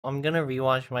I'm gonna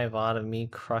rewatch my VOD of me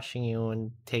crushing you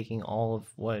and taking all of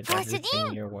what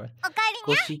everything you're worth.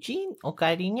 Goshijin,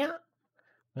 okairinya?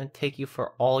 I'm gonna take you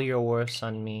for all your worths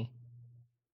on me.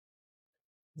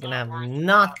 You're gonna have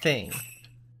nothing.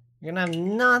 You're gonna have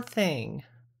nothing.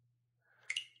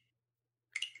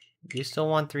 Do you still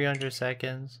want 300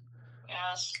 seconds?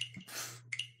 Yes.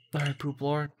 Alright, Poop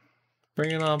Lord.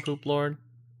 Bring it on, Poop Lord.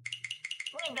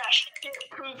 Bring that shit,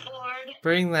 Poop Lord.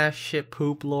 Bring that shit,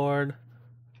 Poop Lord.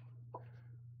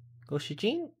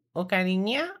 Goshijin,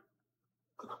 okairinya?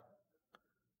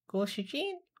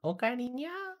 Goshijin,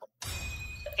 okairinya?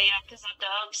 Yeah, because of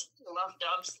dubs. I love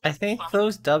dubs. I think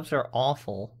those dubs are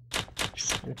awful.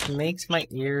 It makes my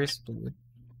ears bleed.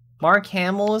 Mark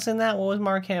Hamill is in that? What was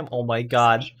Mark Hamill? Oh my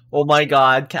god. Oh my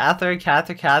god. Catherine.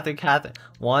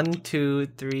 1, 2,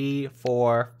 3,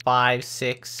 4, 5,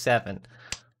 6, 7.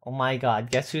 Oh my god.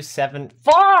 Guess who's 7?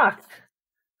 Fuck!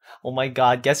 Oh my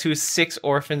god. Guess who's 6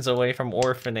 orphans away from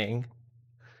orphaning?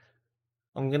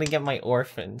 I'm gonna get my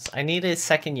orphans. I need a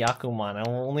second Yakuman. I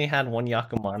only had one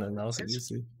Yakuman and that was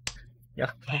easy.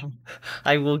 Yakuman.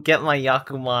 I will get my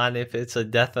Yakuman if it's a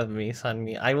death of me, son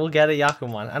me. I will get a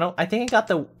Yakuman. I think I got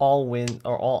the all win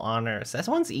or all honors. That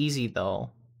one's easy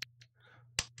though.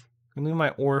 Give me my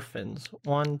orphans.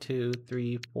 1, 2,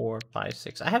 3, 4, 5,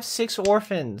 6. I have 6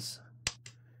 orphans.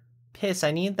 Piss,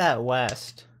 I need that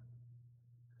west.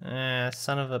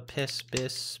 Son of a piss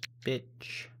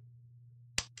bitch.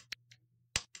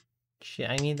 Shit,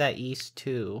 I need that east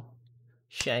too.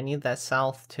 Shit, I need that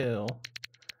south too.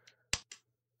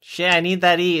 Shit, I need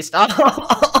that east.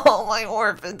 Oh, my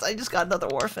orphans. I just got another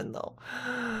orphan, though.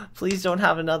 Please don't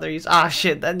have another east. Ah,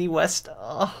 shit, that new west.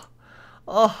 Oh.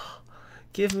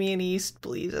 Give me an east,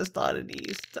 please. It's not an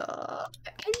east.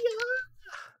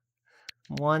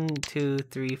 1, 2,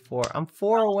 3, 4. I'm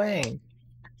 4 away.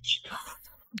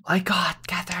 I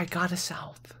got a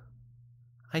south.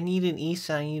 I need an east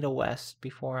and I need a west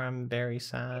before I'm very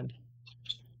sad.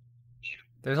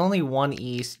 There's only one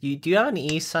east. Do you have an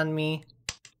east on me?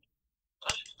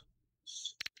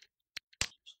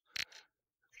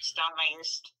 Down my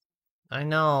east. I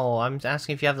know. I'm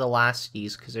asking if you have the last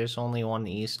east because there's only one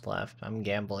east left. I'm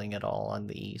gambling it all on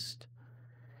the east.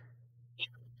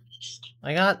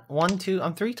 I got 1, 2.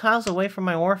 I'm 3 tiles away from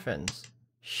my orphans.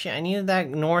 Shit, I needed that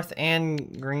north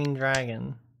and green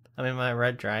dragon. I mean, my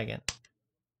red dragon.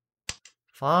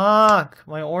 Fuck,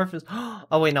 my orphans.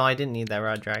 Oh wait, no, I didn't need that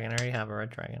red dragon. I already have a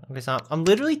red dragon. Okay, so I'm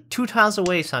literally 2 tiles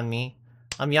away, Sunmi.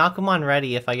 I'm Yakuman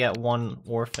ready if I get 1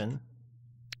 orphan.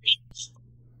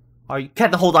 Are you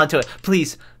can't hold on to it.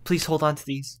 Please hold on to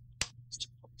these.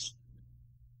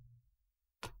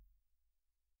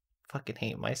 Fucking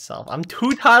hate myself. I'm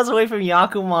 2 tiles away from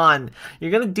Yakuman.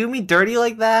 You're gonna do me dirty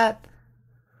like that?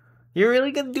 You're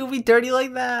really gonna do me dirty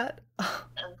like that?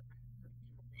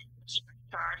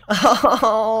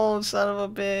 Oh, son of a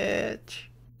bitch.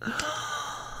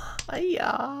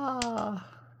 Ayah.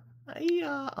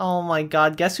 Oh my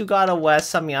god, guess who got a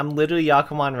west? I mean, I'm literally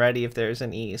Yakuman ready if there's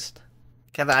an east.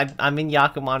 I'm in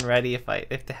Yakuman ready if they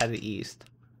had the east.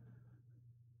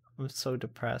 I'm so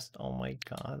depressed. Oh my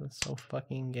god, that's so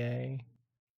fucking gay.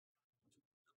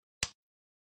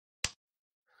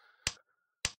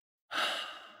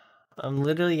 I'm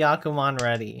literally Yakuman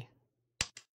ready.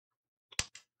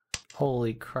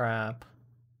 Holy crap.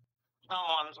 No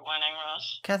one's winning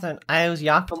this. Catherine, I was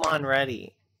Yakuman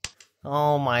ready.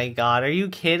 Oh my god, are you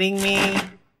kidding me?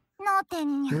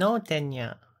 No,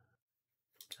 Tenya.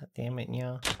 God damn it,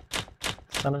 yeah.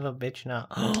 Son of a bitch now.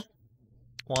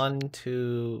 1,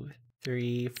 2,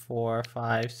 3, 4,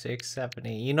 5, 6, 7,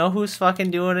 8. You know who's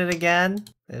fucking doing it again?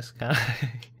 This guy.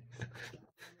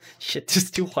 Shit,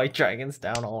 just 2 white dragons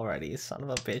down already. Son of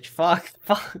a bitch. Fuck.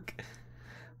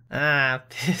 Ah,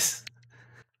 piss.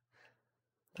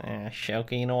 Ah, shit.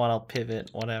 Okay, you know what? I'll pivot.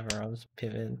 Whatever. I'll just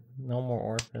pivot. No more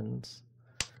orphans.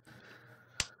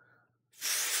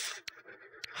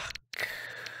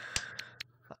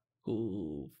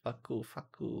 Fuck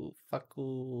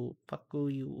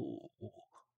you.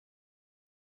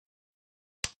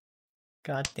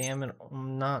 God damn it,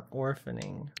 I'm not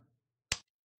orphaning.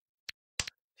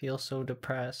 Feel so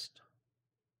depressed.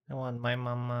 I want my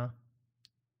mama.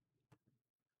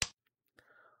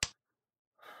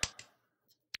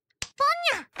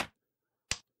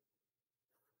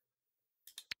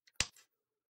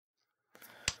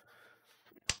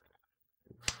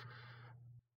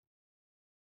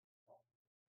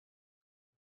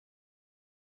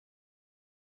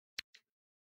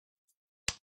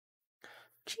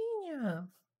 Genia.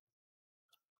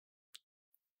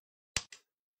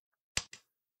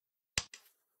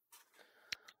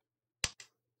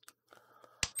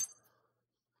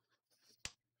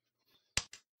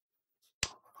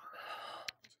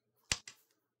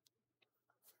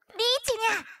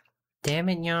 damn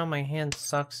it, Nya, my hand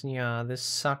sucks, Nya. This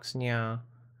sucks, Nya.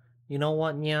 You know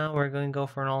what, Nya? We're gonna go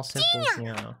for an all simples,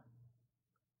 Nya.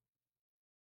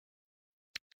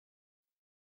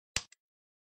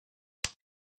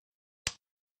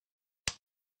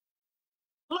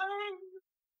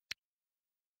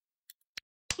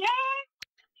 Yeah.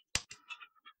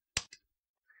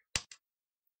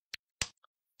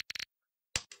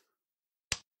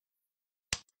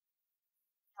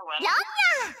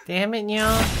 Damn it, Nya.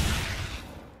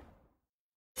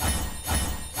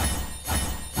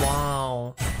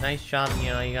 Wow. Nice job,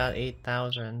 Nya. You got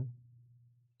 8,000.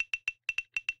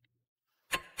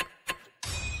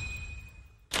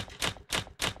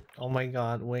 Oh my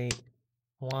god, wait.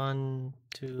 1,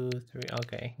 2, 3.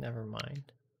 Okay, never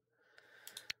mind.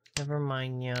 Never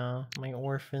mind, Nya. My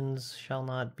orphans shall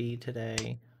not be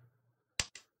today.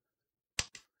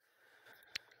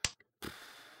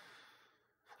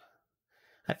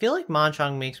 I feel like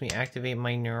Mahjong makes me activate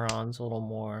my neurons a little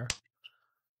more.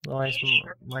 Otherwise,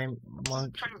 my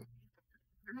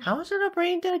how is it a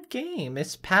brain dead game?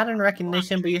 It's pattern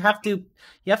recognition, but you have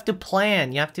to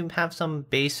plan. You have to have some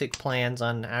basic plans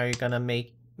on how you're gonna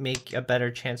make a better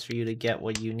chance for you to get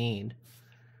what you need.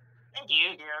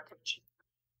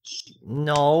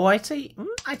 No, I'd say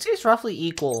it's roughly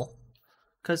equal,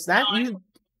 cause that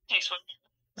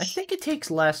I think it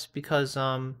takes less because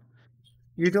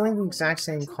you're doing the exact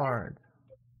same card.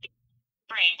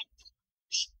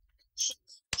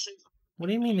 What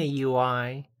do you mean the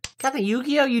UI? God, the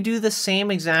Yu-Gi-Oh! You do the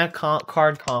same exact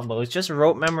card combo. It's just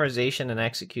rote memorization and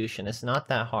execution. It's not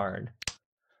that hard.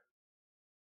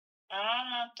 I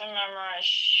don't have to memorize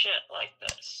shit like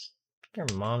this. Your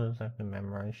mom doesn't have to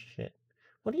memorize shit.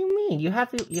 What do you mean? You have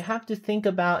to think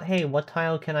about, hey, what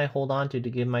tile can I hold on to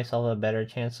give myself a better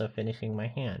chance of finishing my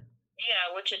hand?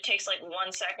 Yeah, which it takes like 1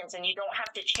 second, and you don't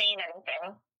have to chain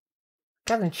anything.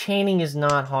 God, the chaining is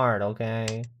not hard,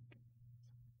 okay?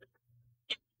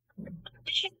 I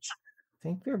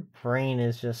think your brain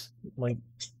is just, like...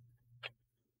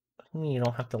 I mean, you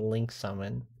don't have to link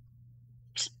summon.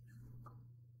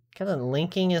 God,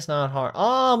 linking is not hard.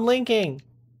 Oh, I'm linking!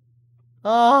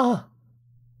 Oh!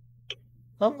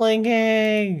 I'm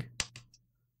linking!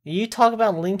 You talk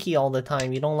about Linky all the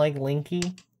time. You don't like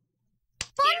Linky?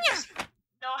 Yes.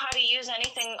 Know how to use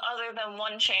anything other than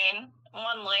one chain,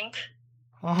 one link.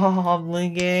 Oh, I'm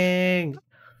linking!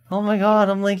 Oh my god,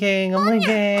 I'm linking! I'm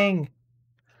linking!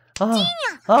 Oh,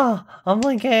 oh, I'm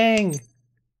linking!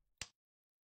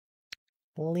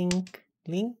 Link,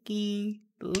 Linky,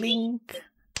 Link.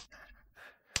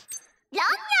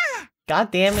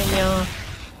 God damn it, y'all.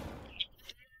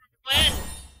 When?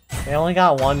 I only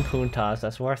got 1 Puntas.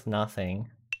 That's worth nothing.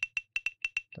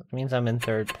 That means I'm in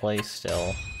 3rd place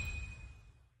still.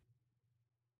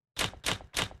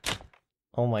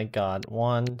 Oh my god.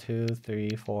 1, 2,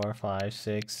 3, 4, 5,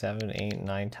 6, 7, 8,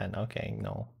 9, 10. Okay,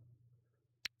 no.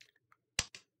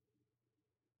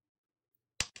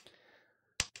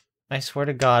 I swear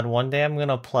to god, one day I'm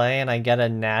gonna play and I get a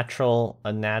natural,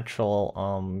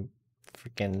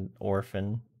 freaking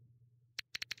orphan.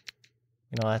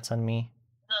 You know that's on me?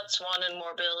 That's 1 in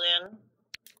more billion.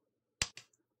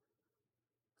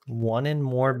 1 in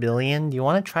more billion? Do you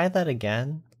want to try that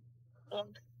again?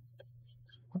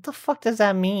 What the fuck does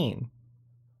that mean?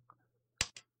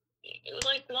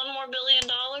 Like $1 more billion?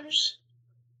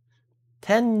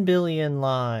 10 billion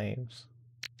lives.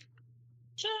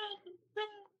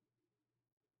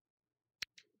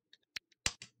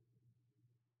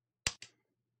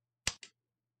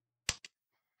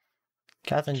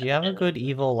 Catherine, do you have a good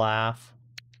evil laugh?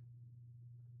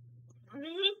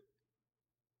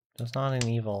 That's not an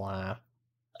evil laugh.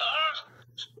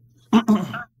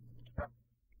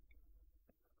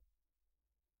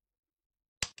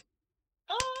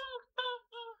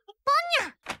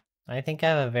 I think I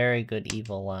have a very good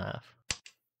evil laugh.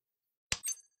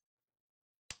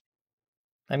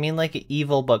 I mean like an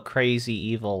evil but crazy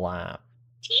evil laugh.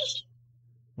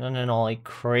 No, like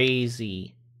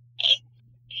crazy.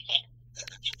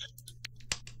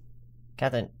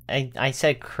 Catherine, I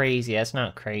said crazy, that's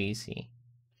not crazy.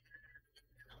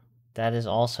 That is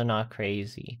also not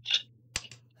crazy.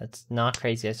 That's not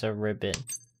crazy, that's a ribbon.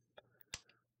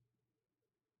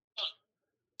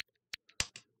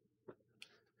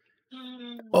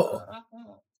 Oh.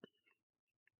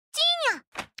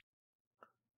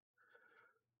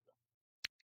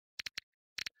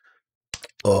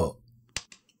 Oh.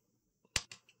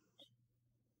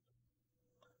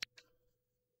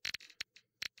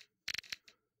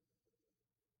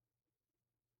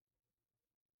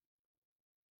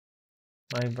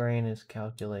 My brain is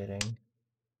calculating.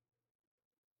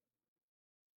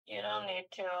 You don't need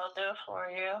to, I'll do it for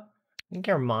you. think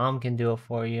your mom can do it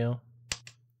for you.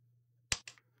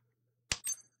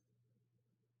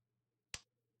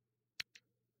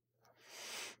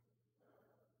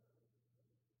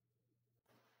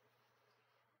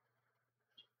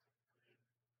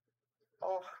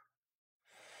 Oh.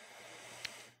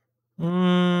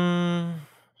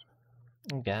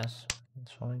 I guess.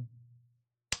 That's fine.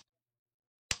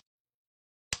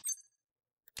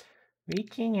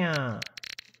 Reaching.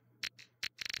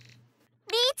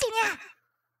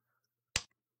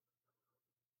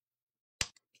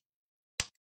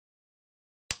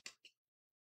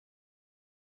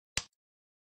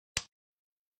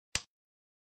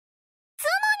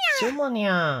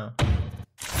 Sumonya.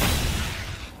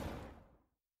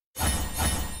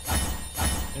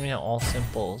 I mean, all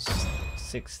simples.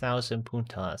 6,000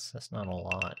 puntas. That's not a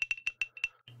lot.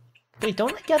 Wait,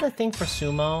 don't I get a thing for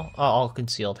sumo? Oh, all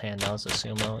concealed hand. That was a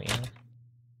sumo, yeah.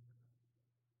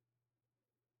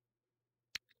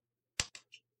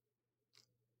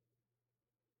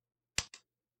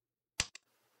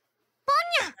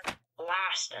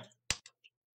 Blasted.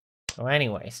 So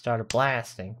anyway, started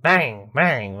blasting. Bang!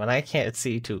 Bang! But I can't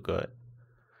see too good.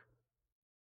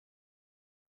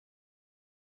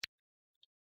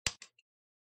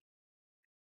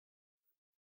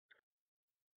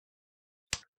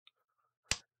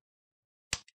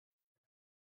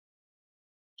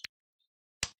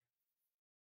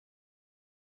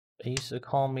 They used to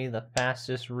call me the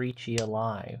fastest Reachy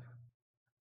alive.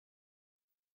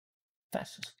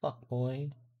 Fast as fuck, boy.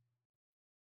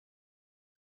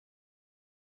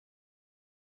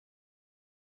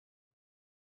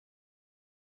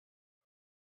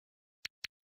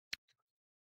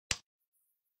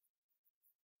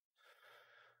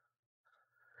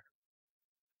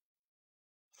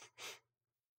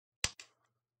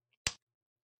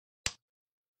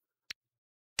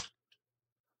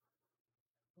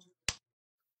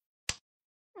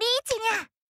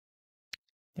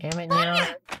 Damn it, now.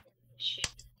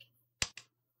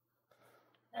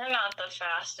 They're not the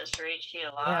fastest Reachy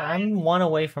alive. Yeah, I'm one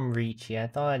away from Reachy. I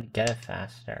thought I'd get it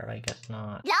faster, but I guess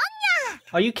not.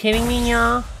 Are you kidding me,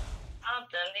 Nya? Up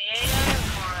in the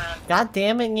AI one. God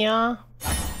damn it, Nya.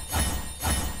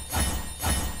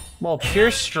 Well,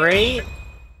 pure straight?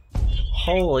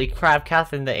 Holy crap,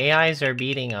 Catherine, the AIs are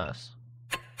beating us.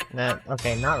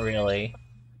 Okay, not really.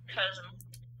 Cousin.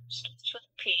 Starts with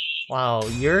P. Wow,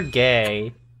 you're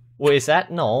gay. Wait, is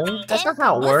that? No, that's not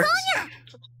how it works.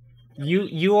 You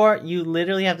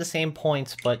literally have the same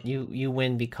points, but you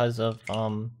win because of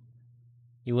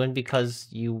you win because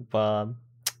you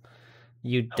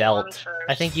dealt.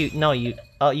 I think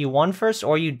you won first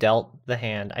or you dealt the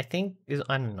hand. I think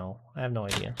I don't know. I have no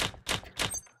idea.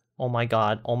 Oh my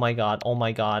god. Oh my god. Oh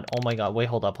my god. Oh my god. Wait,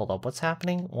 hold up. What's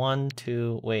happening? 1,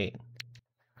 2, wait.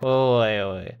 Oh,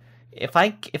 wait. If I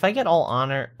get all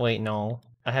honor, wait, no.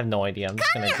 I have no idea. I'm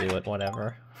just gonna do it,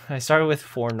 whatever. I started with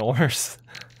 4 Norse.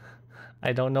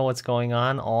 I don't know what's going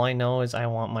on. All I know is I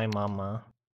want my mama.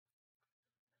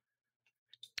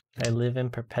 I live in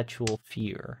perpetual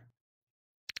fear.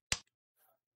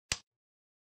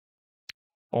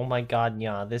 Oh my god,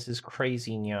 Nya. This is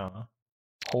crazy, Nya.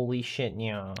 Holy shit,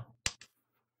 Nya.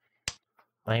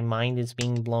 My mind is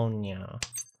being blown, Nya.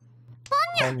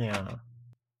 Oh, Nya.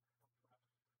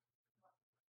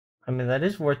 I mean, that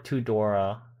is worth 2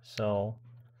 Dora, so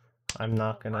I'm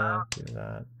not gonna do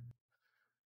that.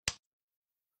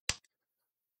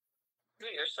 Dude,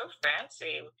 you're so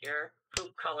fancy with your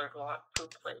poop-colored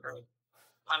poop flavored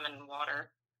lemon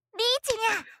water.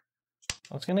 I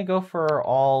was gonna go for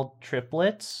all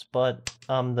triplets, but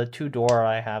the 2 Dora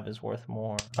I have is worth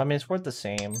more. I mean, it's worth the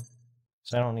same,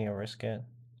 so I don't need to risk it.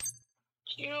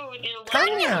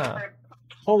 Tanya!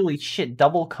 Holy shit,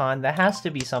 double con. That has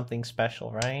to be something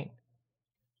special, right?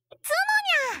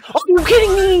 Are you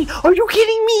kidding me? Are you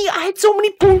kidding me? I had so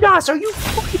many pundas. Are you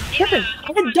fucking kidding?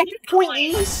 I had double point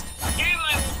east.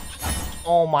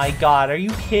 Oh my god, are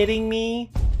you kidding me?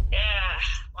 Yeah,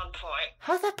 1 point.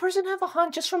 How does that person have a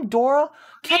hunt just from Dora?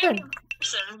 Kevin.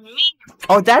 Me.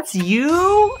 Oh, that's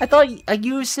you? I thought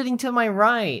you were sitting to my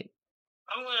right.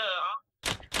 I'm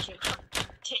gonna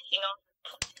taking off.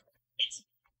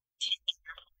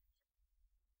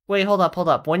 Wait, hold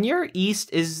up. When you're east,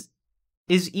 is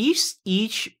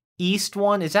each east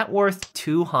one, is that worth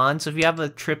 2 Han? So if you have a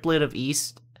triplet of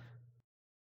east...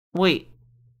 Wait,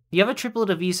 you have a triplet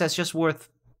of east that's just worth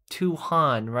 2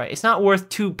 Han, right? It's not worth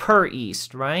 2 per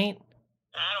east, right?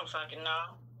 I don't fucking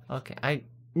know. Okay,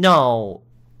 No,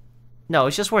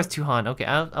 it's just worth 2 Han. Okay,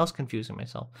 I was confusing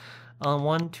myself.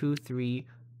 1, 2, 3,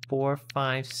 4,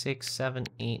 5, 6, 7,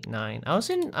 8, 9. I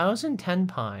was in 10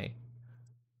 pi.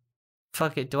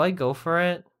 Fuck it, do I go for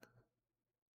it?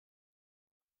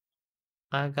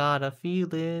 I got a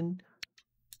feeling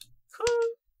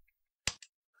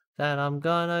that I'm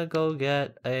gonna go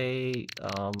get a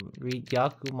read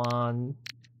Yakuman.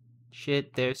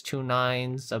 Shit, there's 2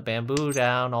 9s, a bamboo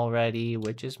down already,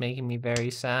 which is making me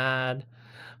very sad.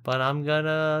 But I'm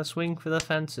gonna swing for the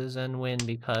fences and win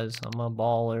because I'm a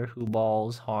baller who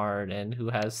balls hard and who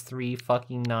has 3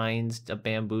 fucking 9s, a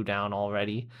bamboo down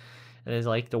already. It is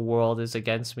like the world is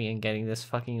against me and getting this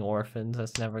fucking orphans.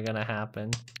 That's never gonna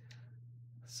happen.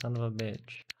 Son of a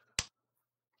bitch.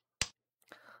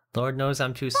 Lord knows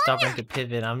I'm too stubborn to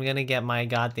pivot. I'm gonna get my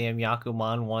goddamn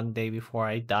Yakuman one day before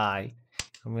I die.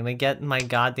 I'm gonna get my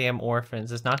goddamn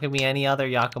orphans. It's not gonna be any other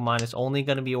Yakuman. It's only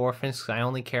gonna be orphans because I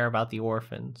only care about the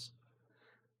orphans.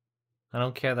 I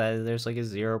don't care that there's like a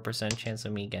 0% chance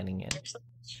of me getting it.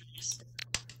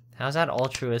 How's that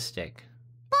altruistic?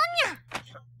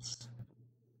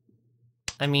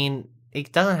 I mean,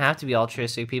 it doesn't have to be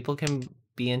altruistic. People can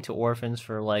be into orphans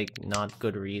for like not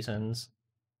good reasons.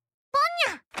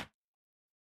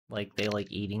 Like they like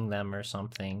eating them or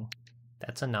something.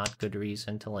 That's a not good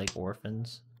reason to like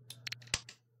orphans.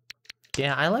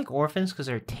 Yeah, I like orphans because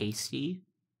they're tasty.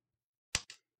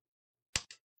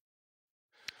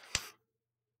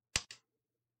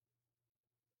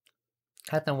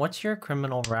 Captain, what's your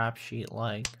criminal rap sheet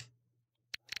like?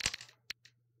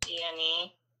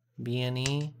 B&E.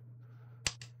 B&E?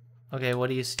 Okay, what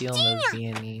are you stealing those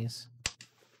B&Es?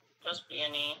 Just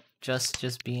B&E.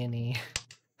 Just B&E.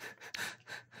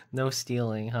 No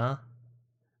stealing, huh?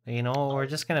 You know what, we're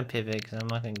just gonna pivot because I'm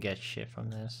not gonna get shit from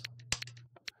this.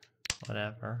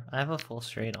 Whatever. I have a full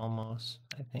straight almost,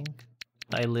 I think.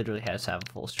 I literally have to have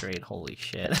a full straight, holy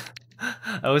shit.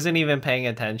 I wasn't even paying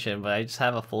attention, but I just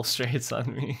have a full straights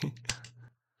on me.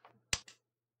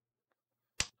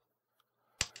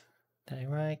 I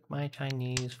like my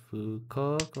Chinese food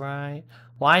cooked right.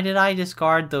 Why did I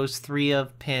discard those 3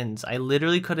 of pins? I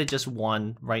literally could have just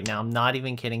won right now. I'm not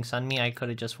even kidding, Sunmi. I could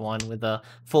have just won with a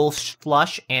full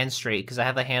flush and straight because I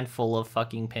have a handful of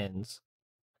fucking pins.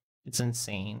 It's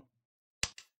insane.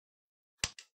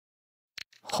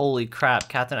 Holy crap,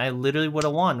 Captain. I literally would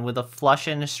have won with a flush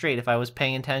and a straight if I was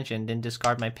paying attention, didn't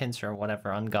discard my pins for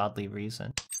whatever ungodly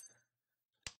reason.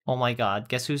 Oh my god.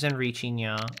 Guess who's in reaching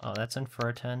ya? Oh, that's in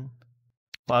Furton.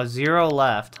 Wow, 0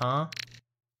 left, huh?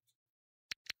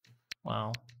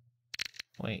 Wow.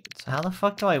 Wait, so how the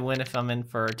fuck do I win if I'm in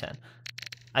for a 10?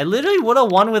 I literally would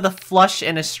have won with a flush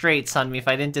and a straight, Sunmi, if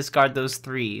I didn't discard those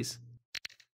 3s.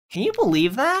 Can you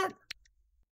believe that?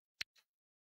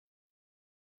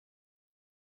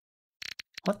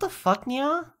 What the fuck,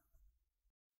 Nya?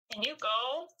 Can you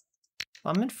go?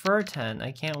 I'm in for 10.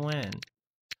 I can't win.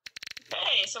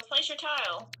 Hey, so place your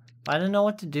tile. I don't know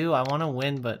what to do. I want to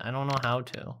win, but I don't know how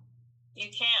to. You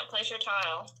can't. Place your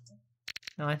tile.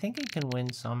 No, I think I can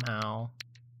win somehow.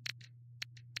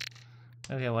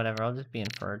 Okay, whatever. I'll just be in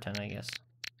for 10, I guess.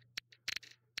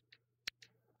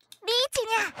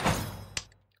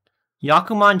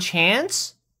 Yakuman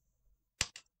chance?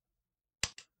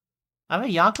 I have a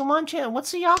Yakuman chance?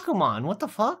 What's a Yakuman? What the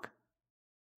fuck?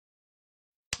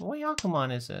 What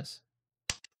Yakuman is this?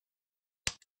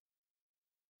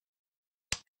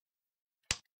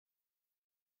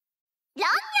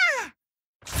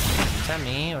 Is that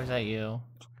me or is that you?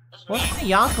 What's a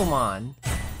Yakuman?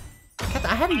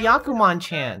 I had a Yakuman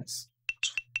chance.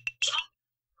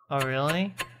 Oh,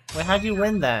 really? Wait, how'd you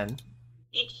win then?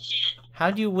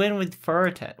 How'd you win with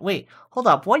Furton? Wait, hold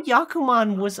up. What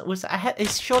Yakuman was it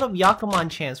showed up Yakuman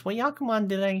chance. What Yakuman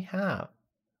did I have?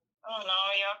 Oh no,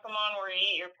 Yakuman where you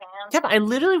eat your pants? Yeah, but I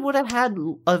literally would have had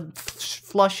a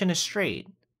flush and a straight.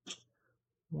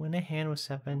 Win a hand with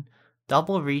 7.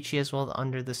 Double Ricci as well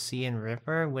under the sea and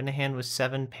river. Win a hand with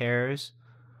 7 pairs.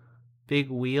 Big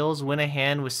wheels. Win a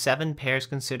hand with 7 pairs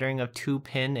considering of 2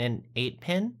 pin and 8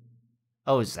 pin.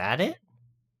 Oh, is that it?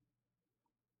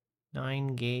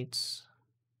 9 gates.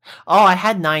 Oh, I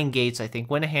had 9 gates, I think.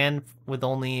 Win a hand with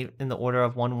only in the order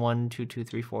of 1, 1, 2, 2,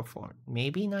 3, 4, 4.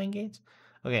 Maybe 9 gates?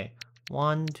 Okay.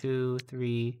 1, 2,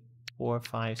 3, 4,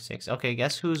 5, 6. Okay,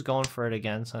 guess who's going for it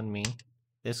again, Sunmi?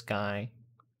 This guy.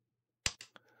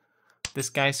 This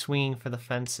guy swinging for the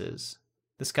fences.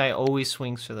 This guy always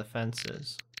swings for the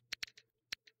fences.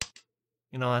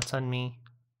 You know, that's on me.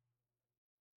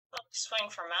 Swing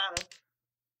for men.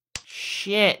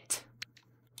 Shit!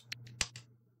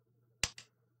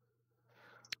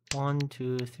 1,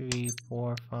 2, 3,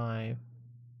 4, 5,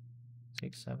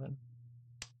 6, 7.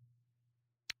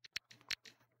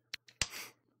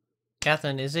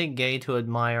 Catherine, is it gay to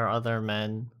admire other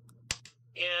men?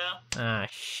 Yeah. Ah,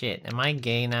 shit. Am I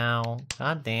gay now?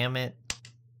 God damn it.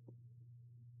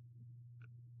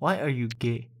 Why are you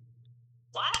gay?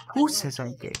 What? Who says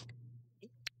I'm gay?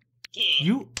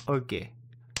 You are gay.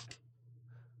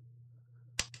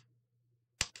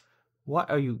 What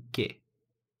are you gay?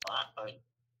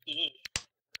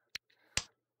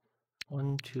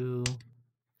 1, 2,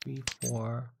 3,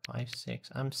 4, 5, 6.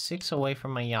 I'm 6 away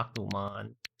from my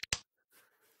Yakuman.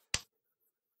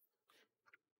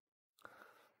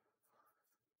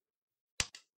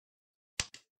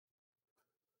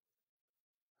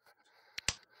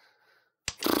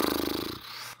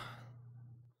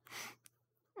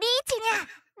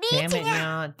 Damn it,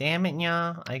 yeah. Damn it,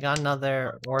 yeah. I got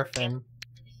another orphan.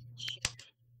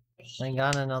 I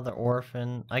got another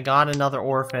orphan. I got another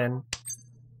orphan.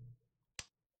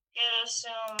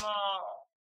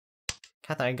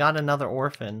 Catherine, I got another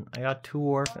orphan. I got 2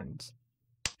 orphans.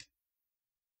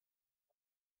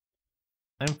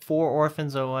 I'm 4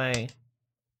 orphans away.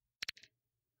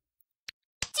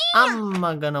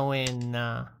 I'm gonna win.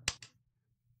 I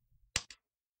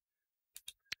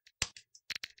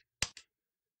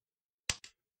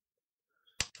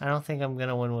don't think I'm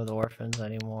gonna win with orphans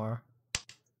anymore.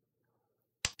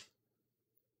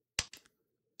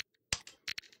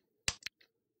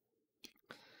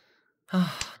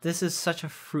 This is such a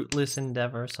fruitless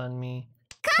endeavor, Sunmi.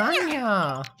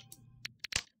 Kanya!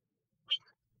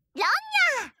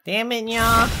 Damn it,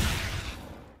 nya!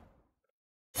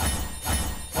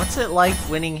 What's it like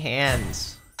winning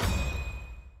hands?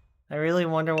 I really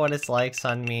wonder what it's like,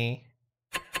 Sunmi.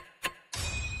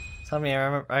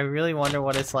 Sunmi, I really wonder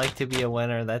what it's like to be a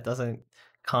winner that doesn't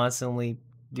constantly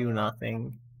do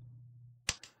nothing.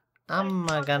 I'm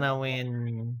gonna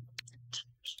win.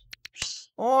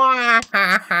 I'm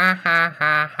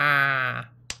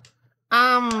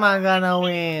gonna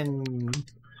win.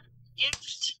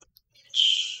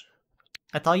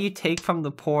 I thought you take from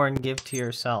the poor and give to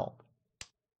yourself.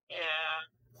 Yeah.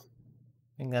 I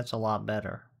think that's a lot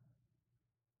better.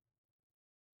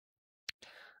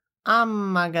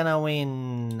 I'm gonna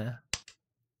win.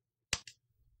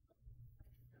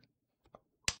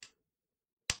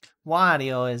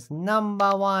 Wario is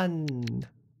 #1.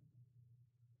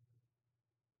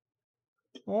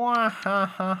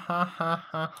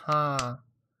 Wahahahaha.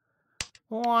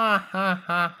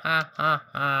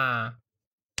 Wahahahaha.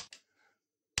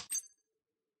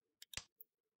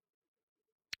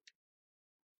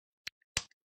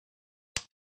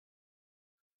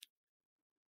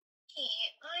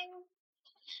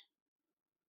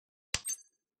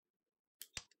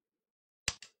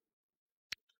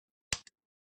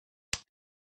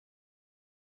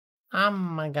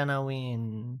 I'm gonna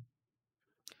win.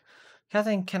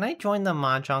 Catherine, can I join the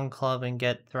Mahjong club and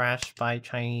get thrashed by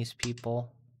Chinese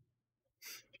people?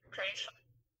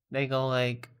 They go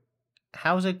like,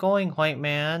 how's it going, white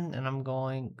man? And I'm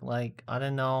going like, I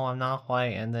don't know, I'm not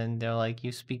white. And then they're like,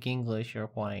 you speak English, you're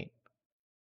white.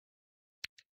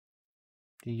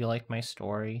 Do you like my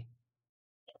story?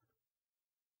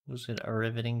 Was it a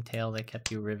riveting tale that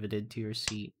kept you riveted to your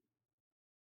seat?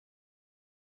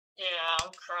 Yeah,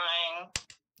 I'm crying.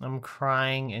 I'm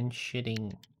crying and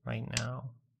shitting right now.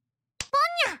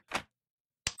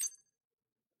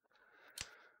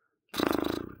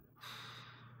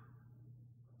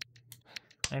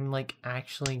 I'm like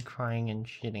actually crying and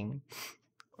shitting.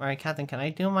 Alright, Catherine, can I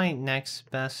do my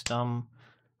next best,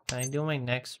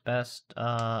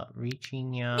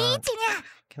 reaching ya?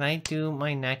 Can I do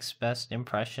my next best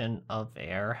impression of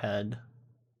Airhead?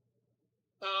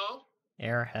 Who?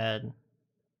 Airhead.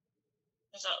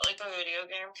 Is that like a video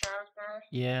game character?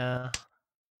 Yeah.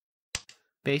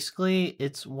 Basically,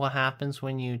 it's what happens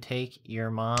when you take your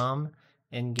mom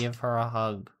and give her a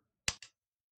hug.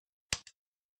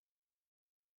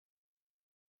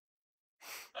 Is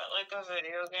that like a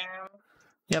video game?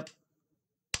 Yep.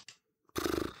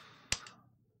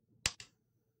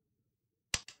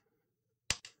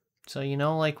 So you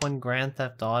know like when Grand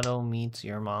Theft Auto meets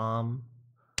your mom,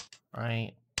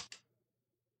 right?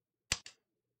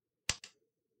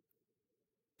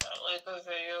 Is that like a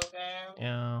video game?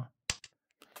 Yeah.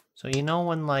 So you know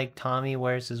when like Tommy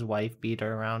wears his wife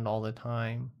beater around all the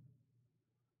time?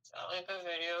 Is that like a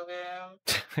video game?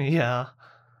 Yeah.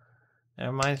 It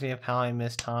reminds me of how I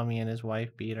miss Tommy and his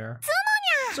wife beater.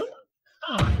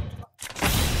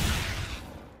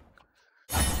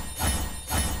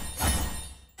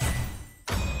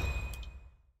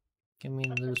 Give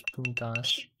me those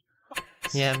puntas.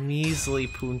 Yeah, measly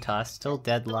puntas. Still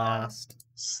dead last.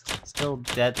 Still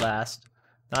dead last.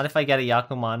 Not if I get a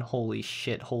Yakuman. Holy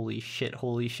shit, holy shit,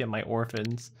 holy shit, my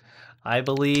orphans. I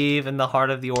believe in the heart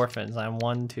of the orphans. I'm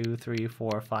 1, 2, 3,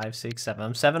 4, 5, 6, 7.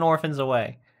 I'm 7 orphans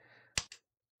away.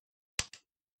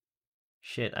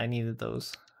 Shit, I needed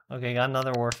those. Okay, got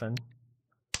another orphan.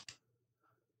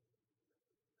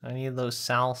 I need those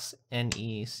south and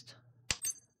east.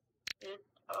 You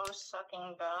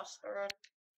toe-sucking bastard.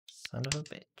 Son of a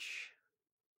bitch.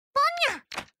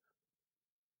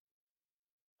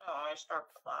 Oh, I start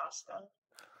blasting.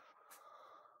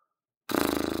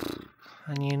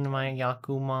 I need my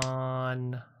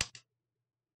Yakuman.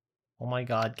 Oh my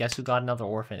god, guess who got another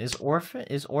orphan? Is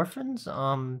orphans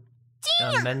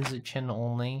Menzichin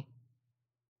only?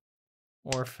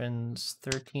 Orphans,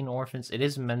 13 orphans. It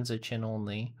is Menzichin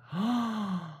only.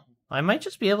 I might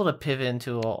just be able to pivot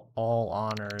into all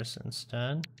honors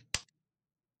instead.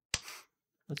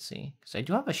 Let's see, because I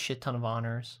do have a shit ton of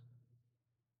honors.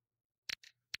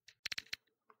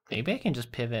 Maybe I can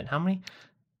just pivot. How many?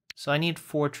 So I need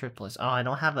 4 triplets. Oh, I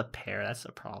don't have a pair. That's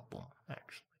a problem,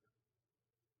 actually.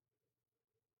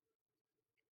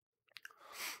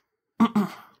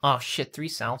 Oh shit, 3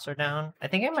 souths are down. I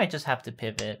think I might just have to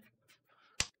pivot.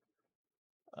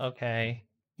 Okay.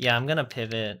 Yeah, I'm gonna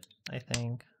pivot, I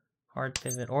think. Hard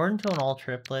pivot. Or into an all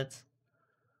triplets.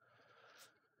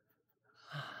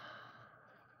 I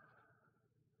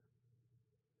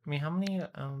mean, how many?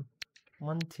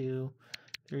 1, 2,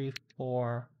 3,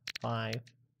 4, 5.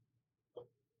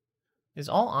 Is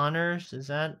all honors? Is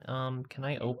that can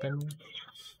I open?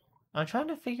 I'm trying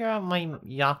to figure out my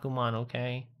Yakuman,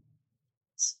 okay?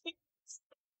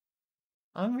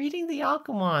 I'm reading the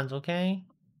Yakumans, okay?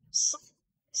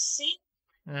 See?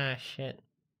 Ah, shit.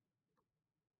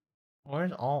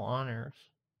 Where's all honors?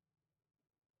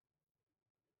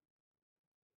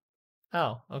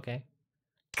 Oh, okay.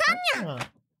 Kanya!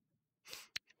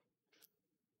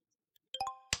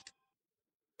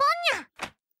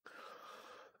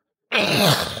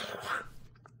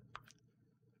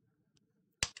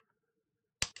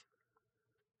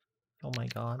 Oh my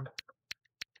god.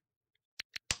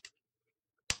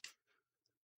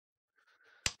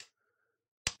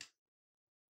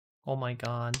 Oh my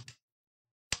god.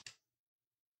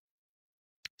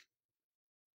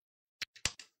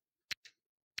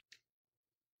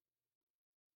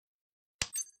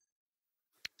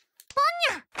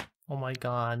 Oh my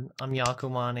god. I'm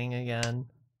Yakumaning again.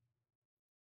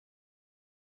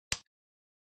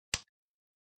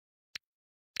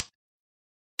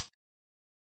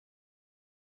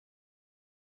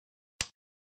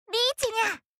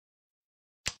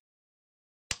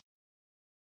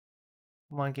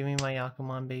 Come on, give me my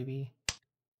Yakuman, baby.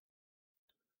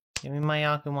 Give me my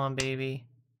Yakuman, baby.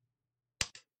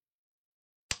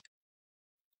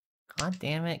 God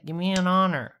damn it, give me an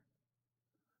honor.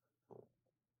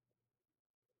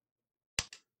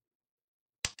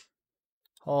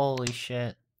 Holy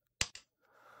shit.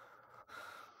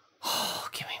 Oh,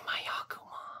 give me my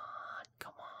Yakuman.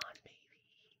 Come on, baby.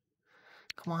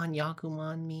 Come on,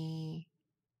 Yakuman me.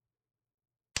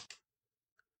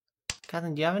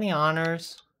 Catherine, do you have any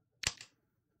honors?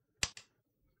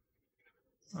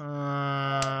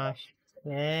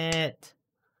 Shit.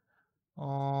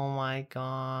 Oh my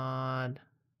god.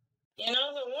 You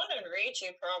know, the one in Ricci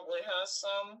probably has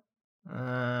some.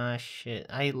 Shit.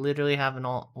 I literally have an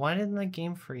all. Why didn't the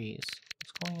game freeze?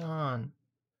 What's going on?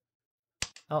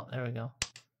 Oh, there we go.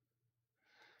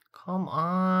 Come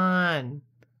on.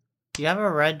 Do you have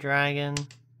a red dragon?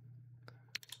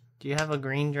 Do you have a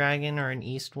green dragon or an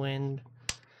east wind?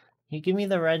 Can you give me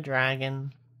the red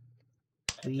dragon?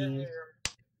 Please.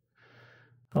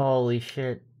 Holy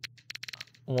shit.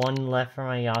 1 left for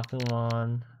my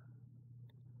Yakuman.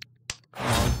 Come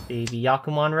on, baby.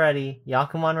 Yakuman ready.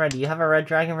 Yakuman ready. You have a red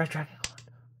dragon? Red dragon.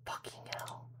 Fucking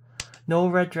hell. No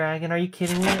red dragon. Are you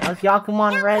kidding me? I was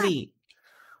Yakuman ready.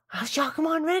 I was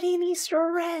Yakuman ready and East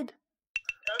or red.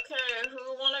 Okay,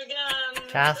 who won again?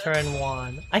 Catherine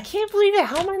won. I can't believe it.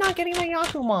 How am I not getting my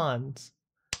Yakumans?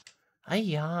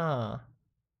 Ayah.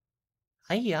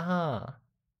 Ayah.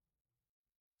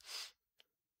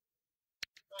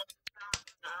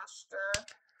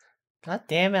 God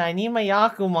damn it, I need my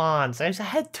Yakumans. I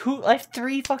have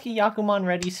 3 fucking Yakuman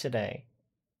readies today.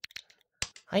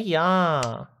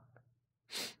 Hiya.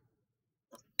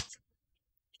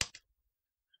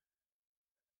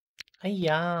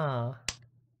 Hiya.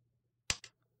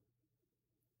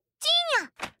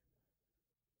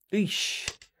 Eesh.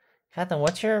 Catherine,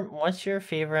 what's your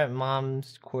favorite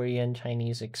mom's Korean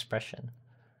Chinese expression?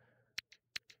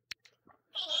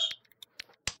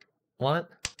 What?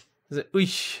 Is it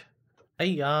Uish?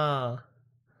 Hiya.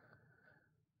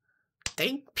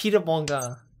 Thank Peter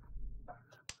Bonga.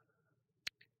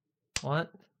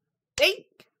 What?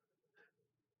 Thank.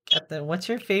 Catherine, what's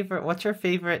your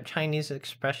favorite Chinese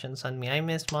expression, son? Me, I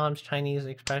miss mom's Chinese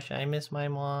expression. I miss my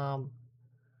mom.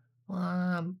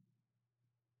 Mom.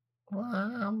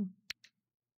 Mom.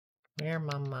 Where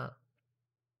mama?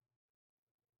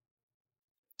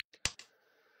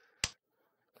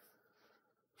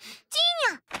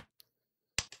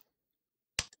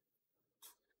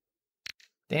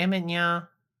 Damn it, nya.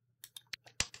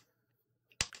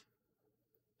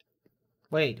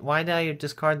 Wait, why did I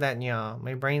discard that nya?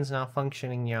 My brain's not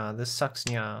functioning, nya. This sucks,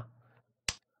 nya.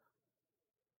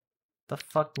 The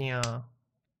fuck, nya.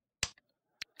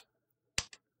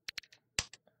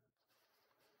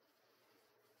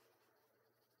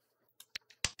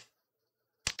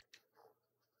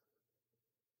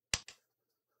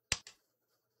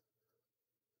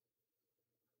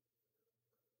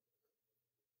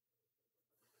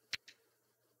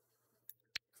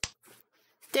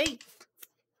 Date!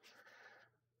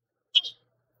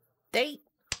 Date!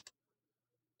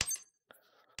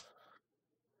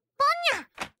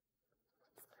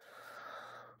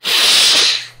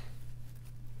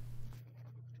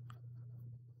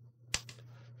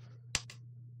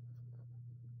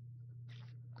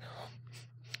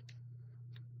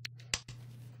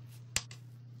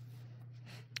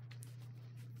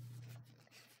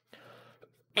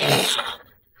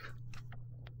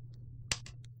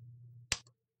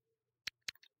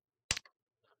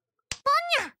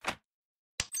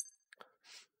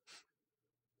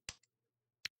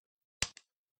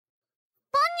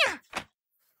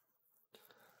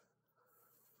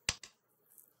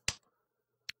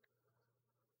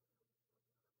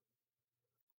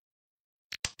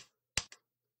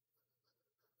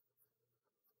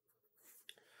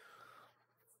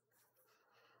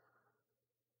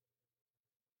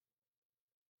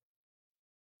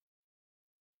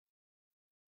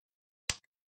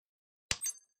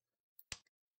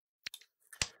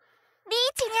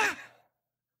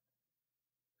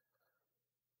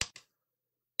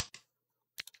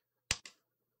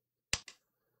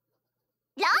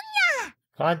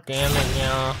 God damn it,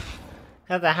 nya.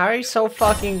 Heather, how are you so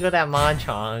fucking good at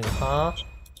mahjong, huh?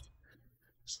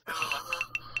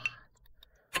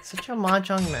 Such a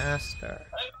mahjong master.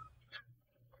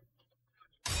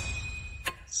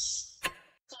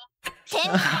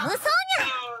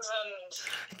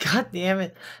 God damn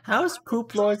it. How is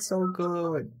Poop Lord so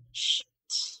good?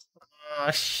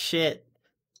 Oh shit.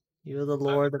 You're the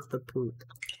lord of the poop.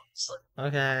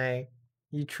 Okay.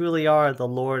 You truly are the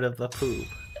lord of the poop.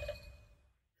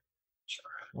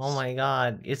 Oh my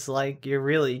god. It's like you're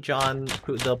really John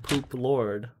the Poop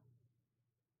Lord.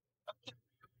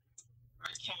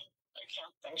 I can't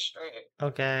think straight.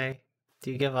 Okay.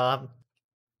 Do you give up?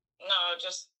 No,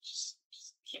 just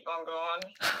keep on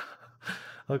going.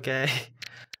 Okay.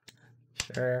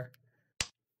 Sure.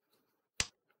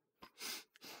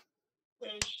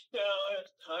 I'm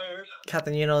tired.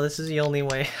 Captain, you know, this is the only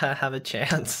way I have a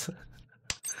chance.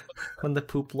 When the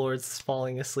Poop Lord's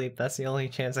falling asleep, that's the only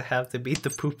chance I have to beat the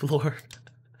Poop Lord.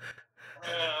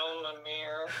 Yeah,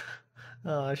 mirror.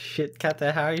 Oh shit,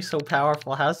 Captain, how are you so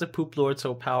powerful? How's the Poop Lord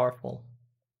so powerful?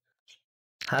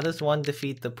 How does one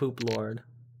defeat the Poop Lord?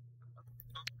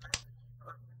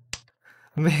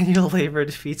 Manual labor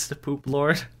defeats the Poop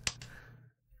Lord.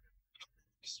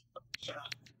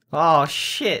 Oh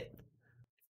shit!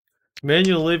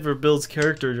 Manual labor builds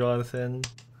character, Jonathan.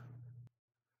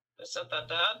 Is that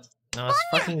dad? No, it's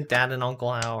fucking Dad and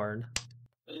Uncle Howard.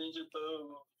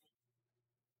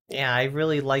 Yeah, I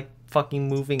really like fucking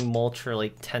moving mulch for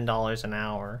like $10 an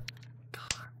hour.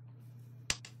 God.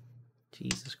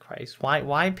 Jesus Christ.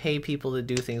 Why pay people to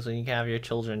do things when you can have your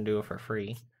children do it for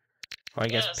free? Or I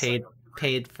guess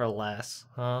paid for less,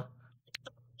 huh?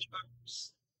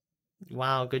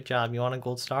 Wow, good job. You want a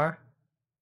gold star?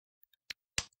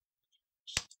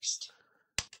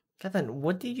 Kevin,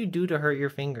 what did you do to hurt your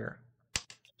finger?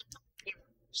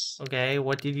 Okay,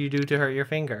 what did you do to hurt your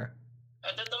finger? I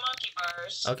did the monkey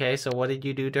bars. Okay, so what did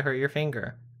you do to hurt your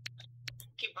finger?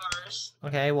 Monkey bars.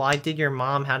 Okay, well I did your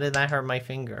mom. How did that hurt my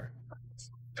finger?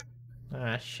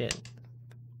 Ah, shit.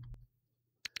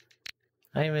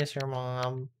 I miss your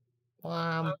mom.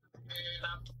 Mom. I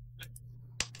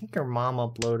think your mom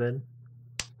uploaded.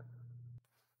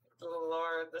 Oh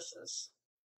Lord, this is...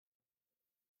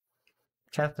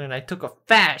 Catherine, I took a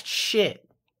fat shit!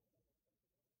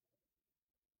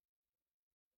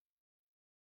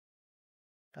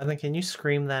 Catherine, can you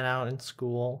scream that out in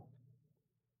school?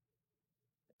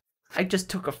 I just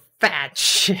took a fat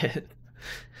shit!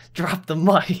 Drop the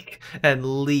mic and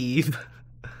leave.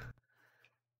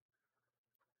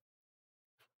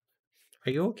 Are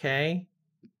you okay?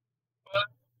 What?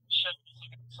 Shit,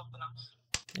 something else.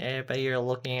 Yeah, I bet you're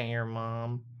looking at your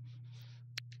mom.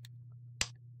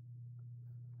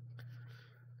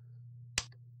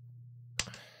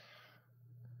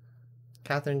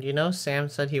 Catherine, do you know Sam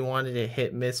said he wanted to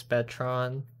hit Miss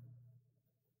Betron?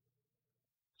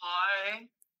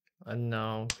 Why?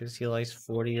 No, because he likes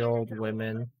 40-year-old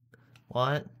women.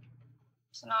 What?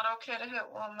 It's not okay to hit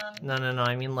women. No,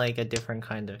 I mean like a different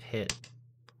kind of hit.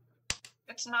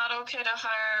 It's not okay to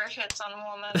hire hits on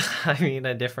women. I mean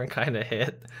a different kind of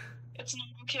hit. It's not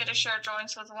okay to share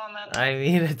joints with women. I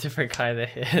mean a different kind of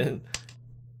hit.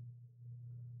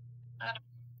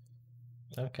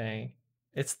 Okay.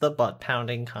 It's the butt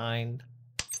pounding kind.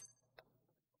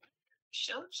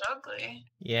 She looks ugly.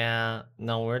 Yeah,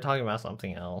 no, we're talking about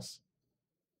something else.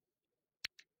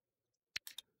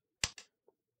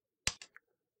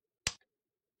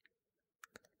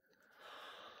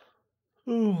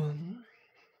 Ooh.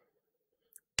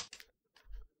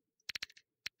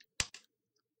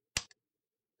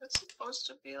 It's supposed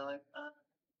to be like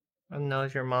that. No,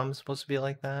 is your mom supposed to be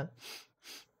like that?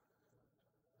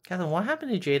 Catherine, what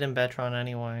happened to Jade and Betron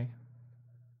anyway?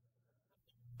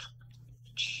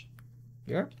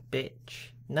 You're a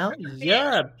bitch. No, you're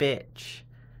a bitch.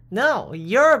 No,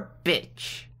 you're a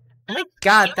bitch. Oh my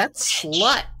god, that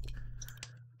slut!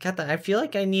 Catherine, I feel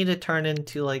like I need to turn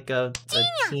into like a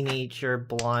teenager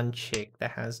blonde chick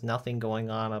that has nothing going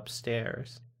on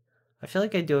upstairs. I feel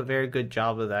like I do a very good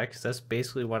job of that because that's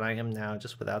basically what I am now,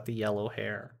 just without the yellow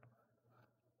hair.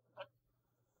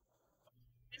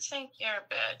 I think you're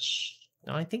a bitch.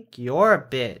 No, I think you're a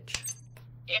bitch.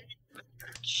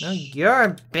 No, you're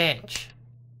a bitch.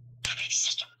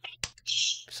 Such a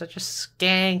bitch. Such a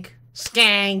skank.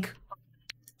 Skank.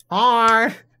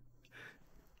 R.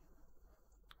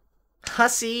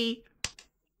 Hussy.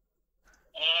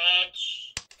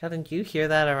 Bitch. God, didn't you hear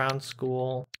that around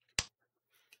school?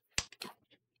 I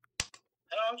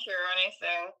don't hear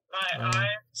anything. My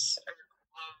eyes are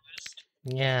closed.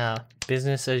 Yeah,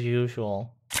 business as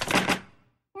usual.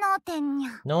 No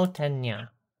tenya. No tenya.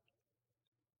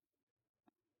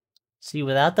 See,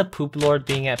 without the Poop Lord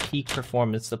being at peak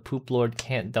performance, the Poop Lord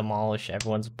can't demolish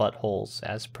everyone's buttholes,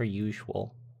 as per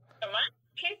usual. Am I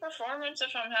peak performance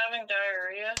if I'm having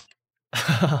diarrhea?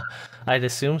 I'd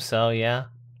assume so, yeah.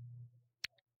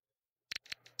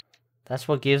 That's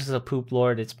what gives the Poop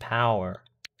Lord its power.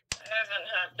 I haven't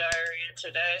had diarrhea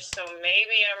today, so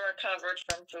maybe I'm recovered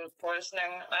from food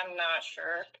poisoning. I'm not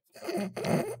sure.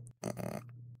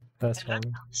 That's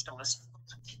funny.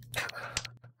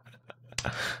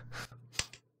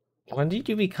 When did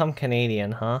you become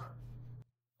Canadian, huh?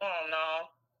 Oh no.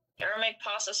 You ever make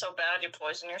pasta so bad you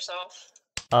poison yourself?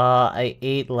 I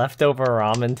ate leftover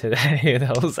ramen today.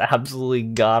 That was absolutely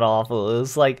god-awful. It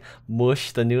was like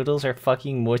mush. The noodles are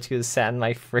fucking mush because it sat in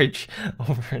my fridge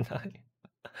overnight.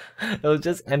 It was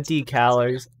just empty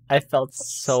calories. I felt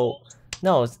so...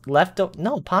 No, it's leftover...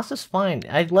 No, pasta's fine.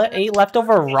 I ate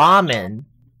leftover ramen.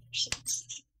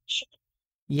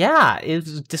 Yeah, it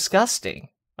was disgusting.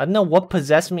 I don't know what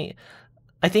possessed me.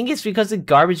 I think it's because the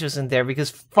garbage wasn't there,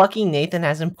 because fucking Nathan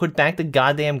hasn't put back the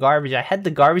goddamn garbage. I had the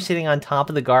garbage sitting on top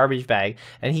of the garbage bag,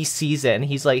 and he sees it, and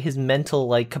he's like, his mental,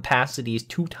 like, capacity is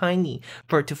too tiny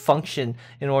for it to function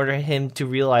in order for him to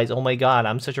realize, oh my god,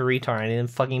 I'm such a retard, I didn't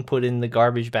fucking put it in the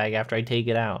garbage bag after I take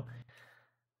it out.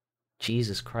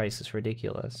 Jesus Christ, it's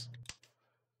ridiculous.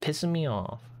 Pissing me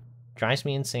off. Drives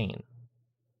me insane.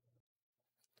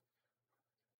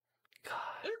 God.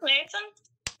 Who's Nathan?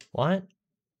 What?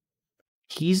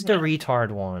 He's the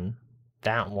retard one.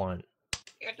 That one.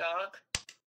 Your dog.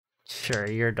 Sure,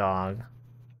 your dog.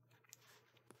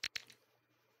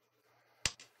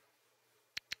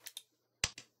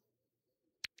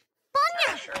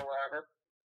 Yeah, sure, whatever.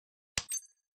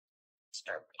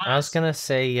 Start I was gonna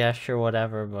say yeah, sure,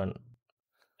 whatever, but...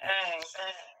 Bang,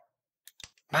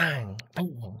 Bang!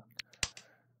 Bang!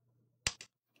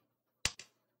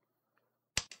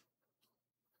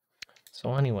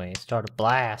 So anyway, it started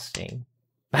blasting.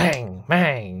 Bang!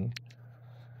 Bang!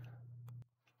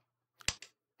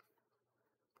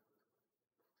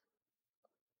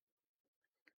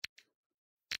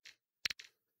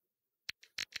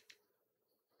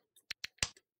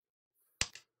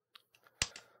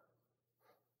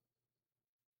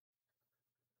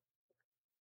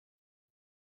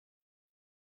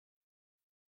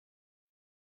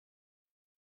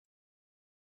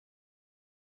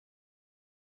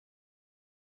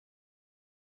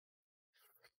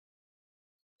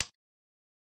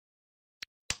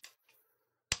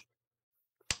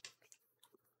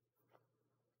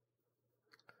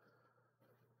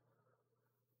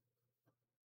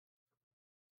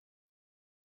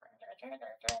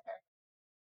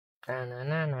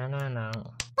 Na.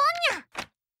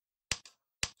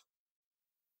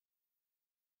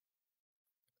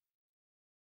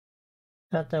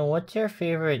 Nathan, what's your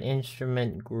favorite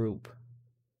instrument group?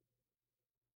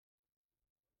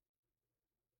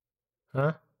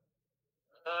 Huh?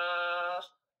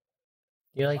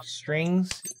 You like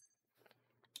strings?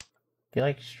 Do you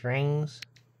like strings?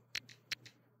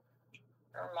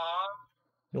 Your mom?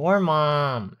 Your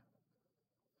mom.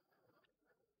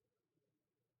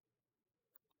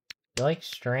 You like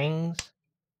strings?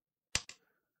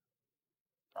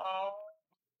 Oh.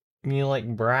 You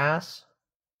like brass?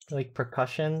 You like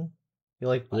percussion? You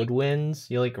like woodwinds?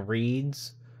 You like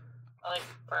reeds? I like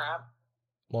brap.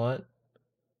 What?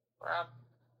 Brap.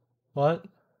 What?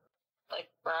 Like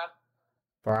brap.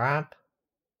 Brap?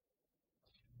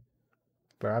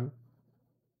 Brab?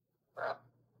 Brap.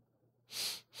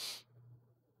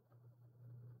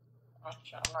 Oh,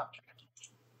 shit, I'm not trying.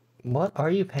 What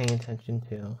are you paying attention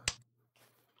to?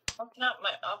 Looking at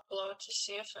my upload to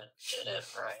see if it did it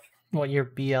right. What, your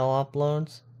BL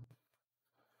uploads?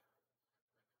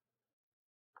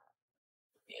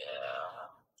 Yeah.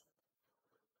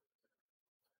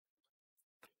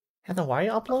 Heather, why are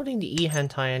you uploading to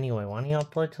e-hentai anyway? Why don't you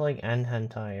upload to like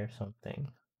n-hentai or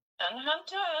something? And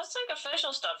hentai, that's like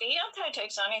official stuff. Hentai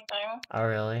takes anything. Oh,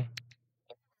 really?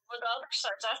 With other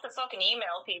sites, I have to fucking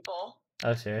email people.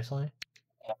 Oh, seriously?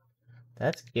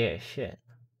 That's gay as shit.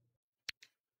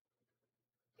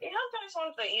 Hentai is one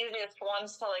of the easiest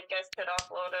ones to like get shit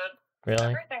uploaded. Really?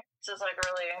 Everything else is like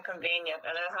really inconvenient,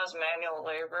 and it has manual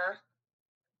labor.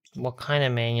 What kind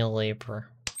of manual labor?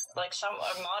 Like a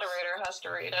moderator has to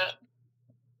read it.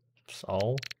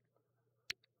 So?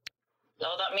 So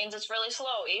that means it's really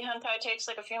slow. Hentai takes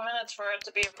like a few minutes for it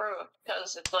to be approved,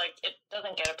 because it's like, it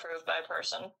doesn't get approved by a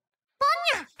person.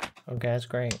 Okay, that's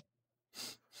great.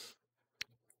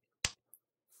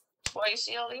 That's why you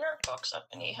see all the art books up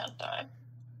in Hentai.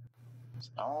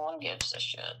 No one gives a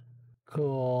shit.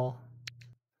 Cool.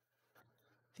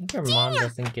 I think your mom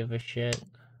doesn't give a shit.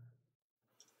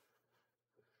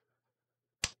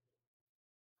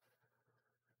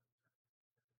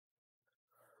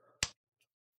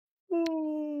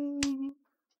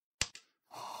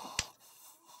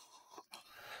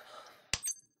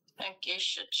 I think you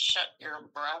should shut your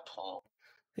brap hole.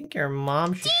 I think your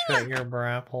mom should shut your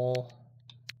brap hole.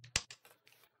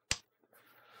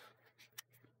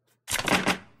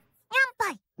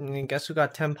 And guess who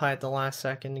got tenpai at the last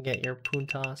second to get your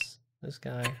puntas? This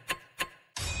guy.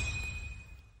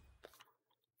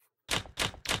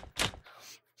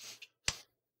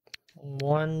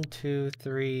 One, two,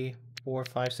 three, 4,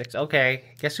 5, 6. Okay,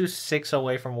 guess who's 6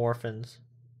 away from orphans?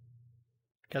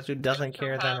 Guess who doesn't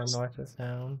care that a north is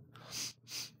down?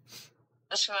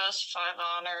 This who has 5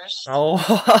 honors. Oh,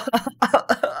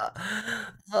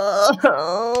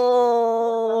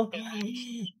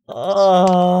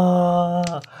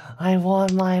 I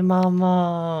want my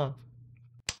mama.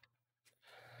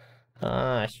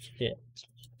 Ah, shit.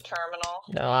 Terminal.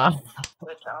 Ah,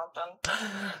 With Jonathan.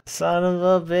 son of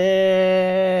a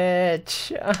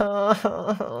bitch.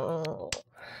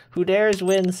 Who dares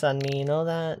win, Sunny? You know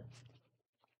that?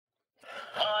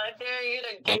 I dare you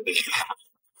to get.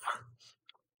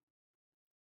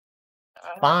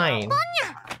 Fine.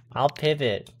 I'll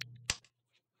pivot.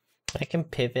 I can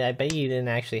pivot. I bet you didn't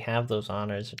actually have those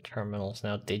honors or terminals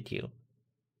now, did you?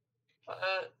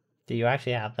 Did you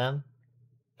actually have them?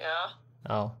 Yeah.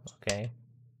 Oh, okay.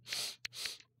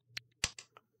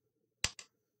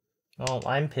 Oh,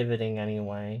 I'm pivoting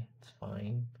anyway. It's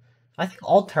fine. I think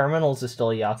all terminals is still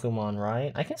Yakuman,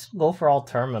 right? I can still go for all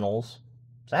terminals.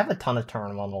 I have a ton of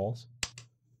terminals.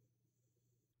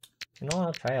 You know what?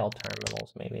 I'll try all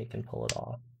terminals. Maybe I can pull it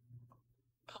off.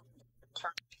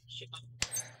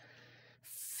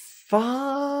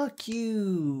 Fuck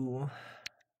you.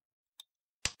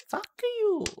 Fuck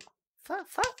you. Fuck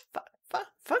you. Fuck you.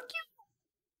 Fuck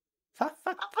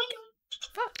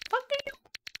you.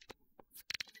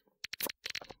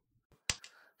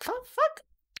 Fuck.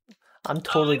 I'm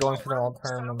totally going for the all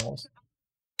terminals.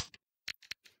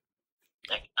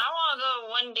 Like, I want to go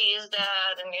to Wendy's,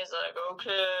 Dad, and he's like,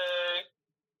 okay.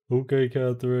 Okay,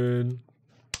 Catherine.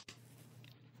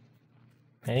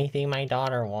 Anything my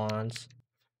daughter wants.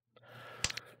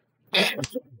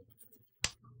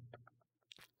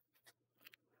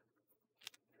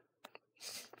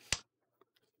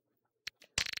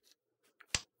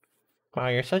 Wow,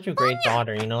 you're such a great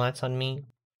daughter, you know that's on me?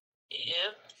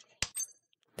 Yep.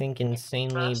 Think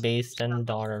insanely based and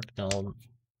daughter killed.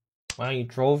 Wow, you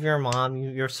drove your mom,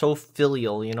 you're so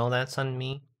filial, you know that's on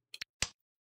me?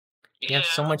 You have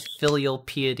so much filial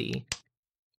piety.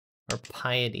 Or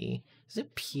piety. Is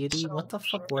it piety? What the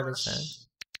fuck word is that?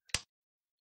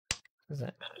 What is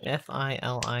that?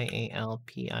 F-I-L-I-A-L-P-I-E-T-Y.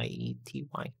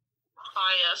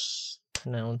 Pious.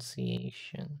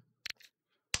 Pronunciation.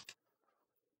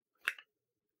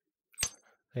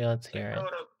 Okay, let's hear it. Go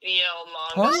to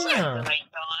BL Manga site Oh. and I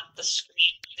got the screen.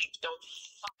 They don't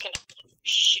fucking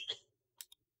shit.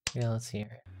 Yeah, let's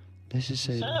hear. This is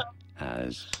said So,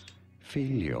 as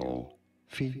filial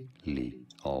piety.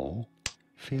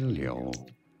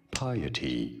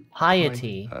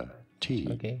 Piety. Piety.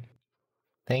 Okay.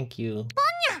 Thank you.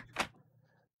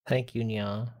 Thank you,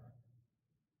 Nya.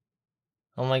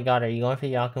 Oh my god, are you going for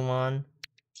Yakuman?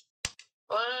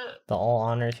 what? The all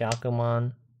honors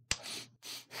Yakuman?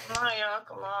 My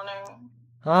Yakumaning.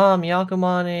 Ah, I'm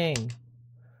Yakumaning!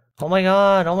 Oh my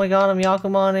god, I'm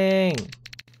Yakumaning!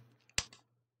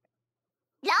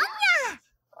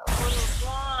 What is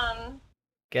one?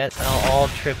 Get all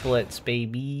triplets,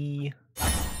 baby.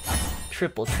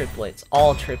 Triplets,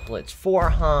 all triplets.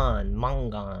 Forhan,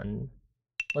 Mangan.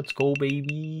 Let's go,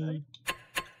 baby.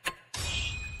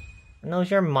 And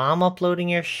is your mom uploading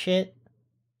your shit?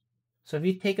 So if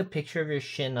you take a picture of your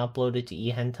shit and upload it to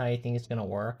eHentai, you think it's gonna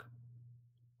work?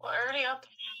 Well, I already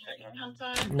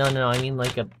uploaded it. No, I mean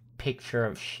like a picture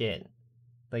of shit.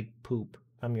 Like poop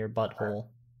from your butthole.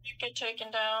 You get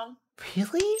taken down.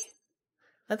 Really?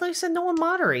 I thought you said no one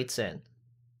moderates it.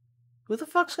 Who the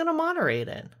fuck's gonna moderate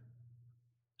it?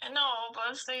 I know,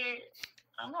 but if they...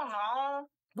 I don't know.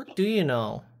 What do you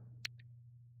know?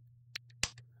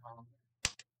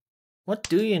 What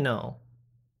do you know?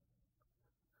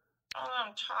 Oh,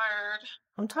 I'm tired.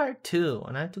 I'm tired too,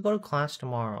 and I have to go to class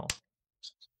tomorrow.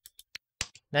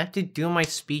 I have to do my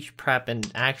speech prep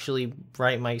and actually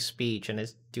write my speech, and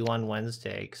it's due on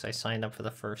Wednesday because I signed up for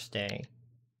the first day.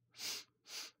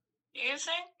 Do you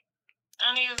think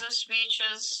any of the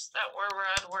speeches that were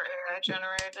read were AI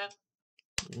generated?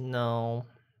 No.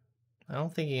 I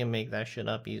don't think you can make that shit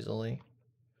up easily.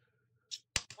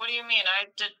 What do you mean?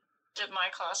 Did my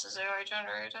classes AI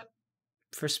generated?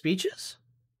 For speeches?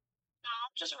 No,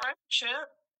 just write shit.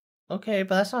 Okay,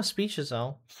 but that's not speeches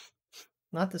though.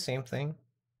 Not the same thing.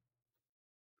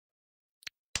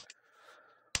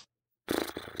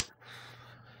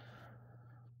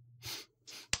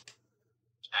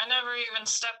 I never even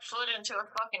stepped foot into a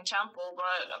fucking temple,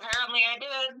 but apparently I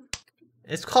did.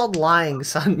 It's called lying,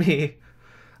 Sunmi.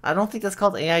 I don't think that's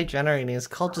called AI generating. It's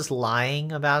called just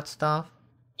lying about stuff.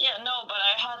 Yeah, no, but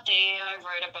I had the AI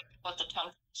write about what the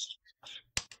temples.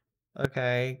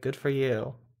 Okay, good for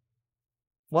you.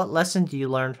 What lesson do you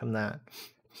learn from that?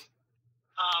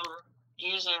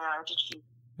 Using AI to cheat.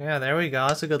 Yeah, there we go.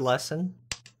 That's a good lesson.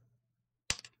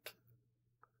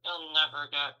 You'll never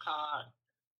get caught.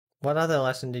 What other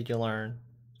lesson did you learn?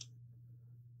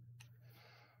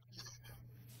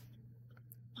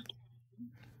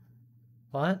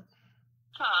 What?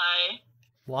 Hi.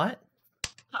 What?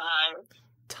 Hi.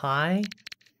 Tie?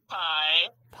 Hi.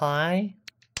 Pie?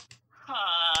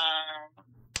 Hi.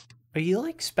 Are you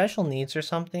like special needs or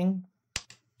something?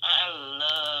 I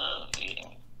love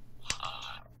eating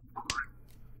pie.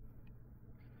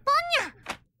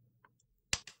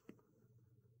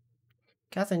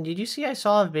 Catherine, did you see I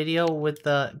saw a video with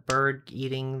the bird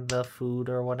eating the food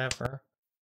or whatever?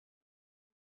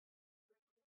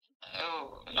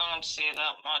 Oh, I don't see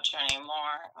that much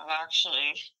anymore. I've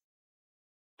actually...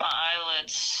 My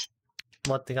eyelids...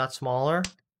 What, they got smaller?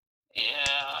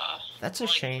 Yeah. That's a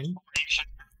shame.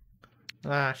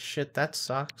 Ah, shit, that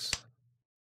sucks.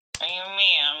 What do you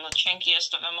mean? I'm the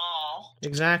chinkiest of them all.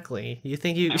 Exactly. You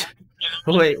think you...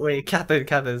 Wait, Catherine,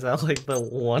 is that like the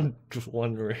one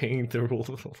ring the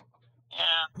rule?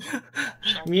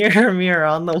 Yeah. Mirror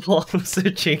on the wall who's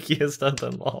the chinkiest of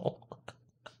them all.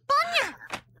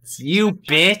 It's you,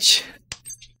 bitch!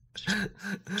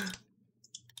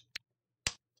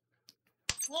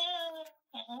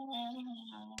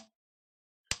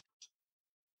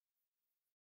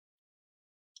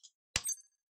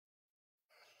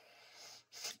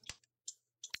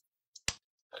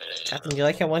 Captain, you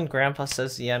like it when Grandpa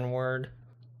says the N-word?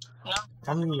 No.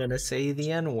 I'm gonna say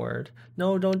the N-word.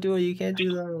 No, don't do it. You can't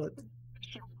do that.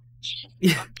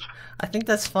 Yeah, I think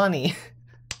that's funny.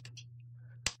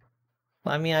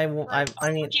 I mean,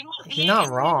 I mean, he's not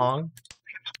wrong.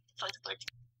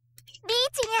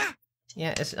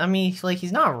 Yeah, I mean, like,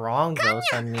 he's not wrong though,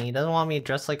 Sunmi. He doesn't want me to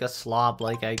dress like a slob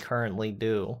like I currently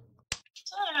do.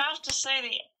 I have to say the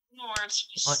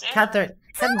N-words. Catherine,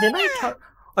 didn't I tell...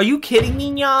 Are you kidding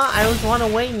me, Nya? I was one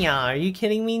away, Nya. Are you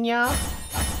kidding me, Nya?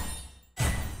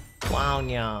 Wow,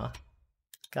 Nya.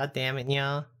 God damn it,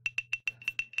 Nya.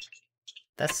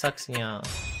 That sucks, Nya.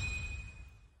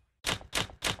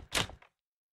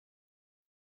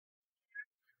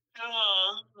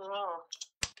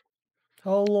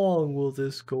 How long will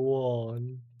this go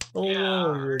on? How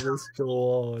long will this go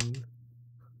on?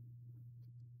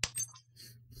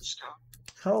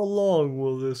 How long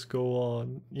will this go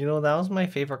on? You know, that was my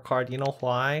favorite card. You know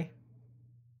why?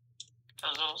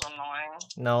 Because it was annoying.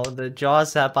 No, the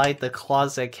jaws that bite, the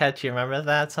claws that catch you. Remember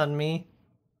that on me?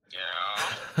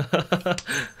 Yeah.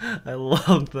 I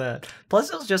love that.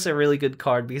 Plus, it was just a really good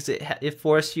card because it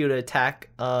forced you to attack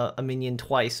a minion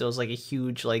twice. So it was like a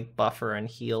huge like buffer and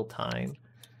heal time,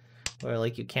 where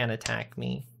like you can't attack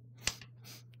me.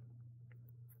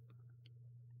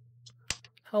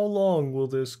 How long will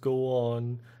this go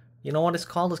on? You know what it's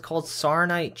called? It's called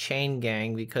Sarnite Chain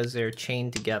Gang because they're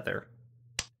chained together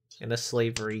in a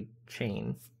slavery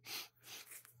chain.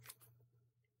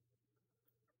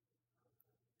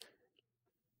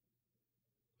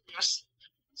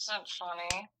 Isn't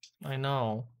funny? I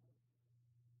know.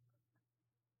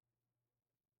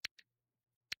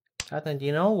 Catherine, do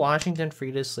you know Washington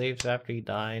freed his slaves after he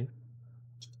died?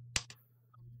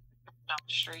 Down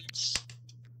the streets.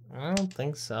 I don't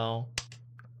think so.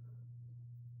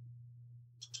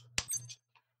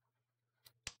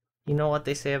 You know what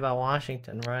they say about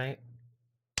Washington, right?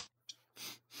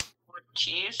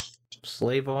 Chief?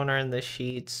 Slave owner in the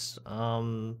sheets,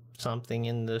 something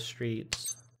in the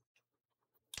streets.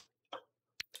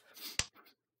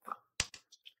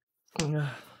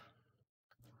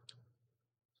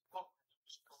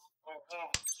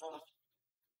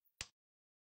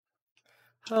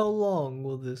 How long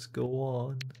will this go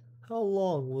on? How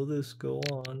long will this go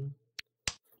on?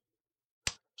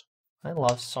 I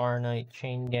love Sarnite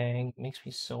Chain Gang. It makes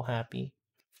me so happy.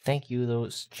 Thank you,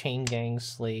 those Chain Gang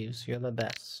slaves. You're the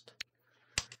best.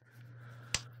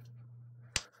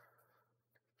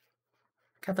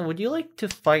 Catherine, would you like to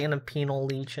fight in a penal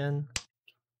legion?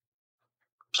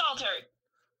 Solitary.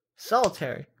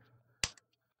 Solitary.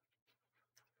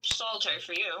 Solitary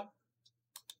for you.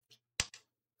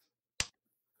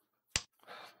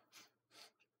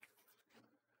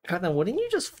 Catherine, wouldn't you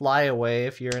just fly away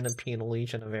if you're in a penal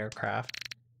legion of aircraft?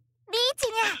 ビーチ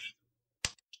にゃ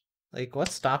Like,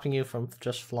 what's stopping you from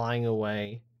just flying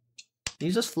away?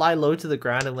 You just fly low to the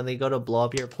ground, and when they go to blow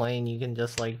up your plane, you can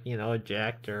just, like, you know,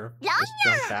 eject or just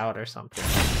jump out or something.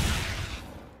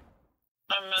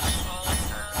 I miss Solitary.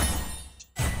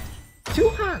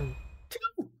 Two-hand!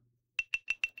 Two!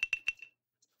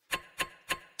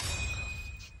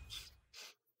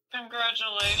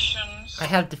 Congratulations. I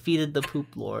have defeated the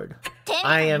Poop Lord. 天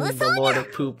I 下 am 無 the 双 Lord にゃ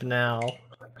of Poop now.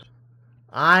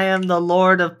 I am the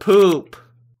Lord of Poop!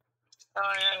 No,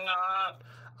 you're not.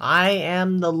 I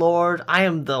am the Lord. I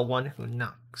am the one who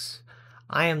knocks.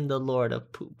 I am the Lord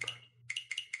of Poop.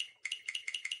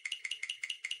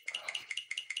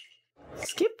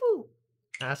 Skipoo!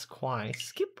 Ask why.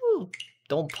 Skipoo!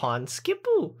 Don't pawn.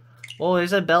 Skipoo! Oh,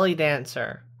 there's a belly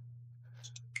dancer.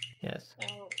 Yes.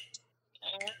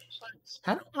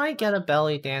 How do I get a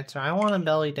belly dancer? I want a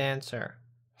belly dancer.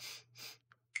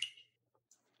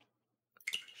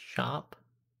 Shop.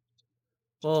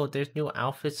 Whoa, there's new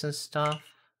outfits and stuff.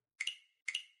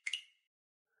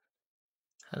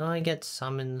 How do I get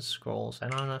summon scrolls? I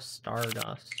don't have enough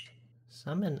Stardust.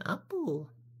 Summon Apu.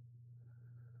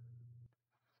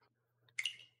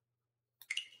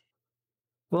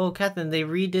 Whoa, Catherine, they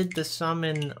redid the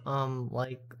summon,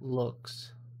 like,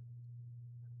 looks.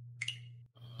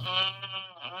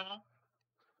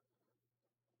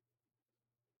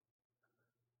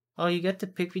 Oh, you get to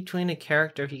pick between a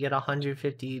character if you get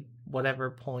 150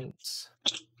 whatever points.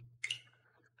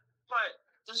 But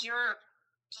does your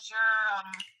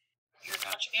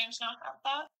gacha games not have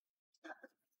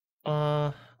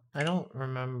that? I don't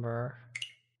remember.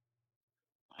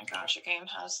 My gacha game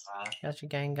has that. Gotcha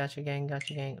gang, gotcha gang,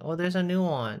 gotcha gang. Oh, there's a new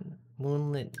one.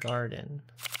 Moonlit Garden.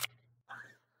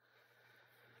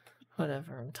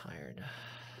 Whatever, I'm tired.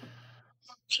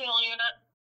 Chill unit.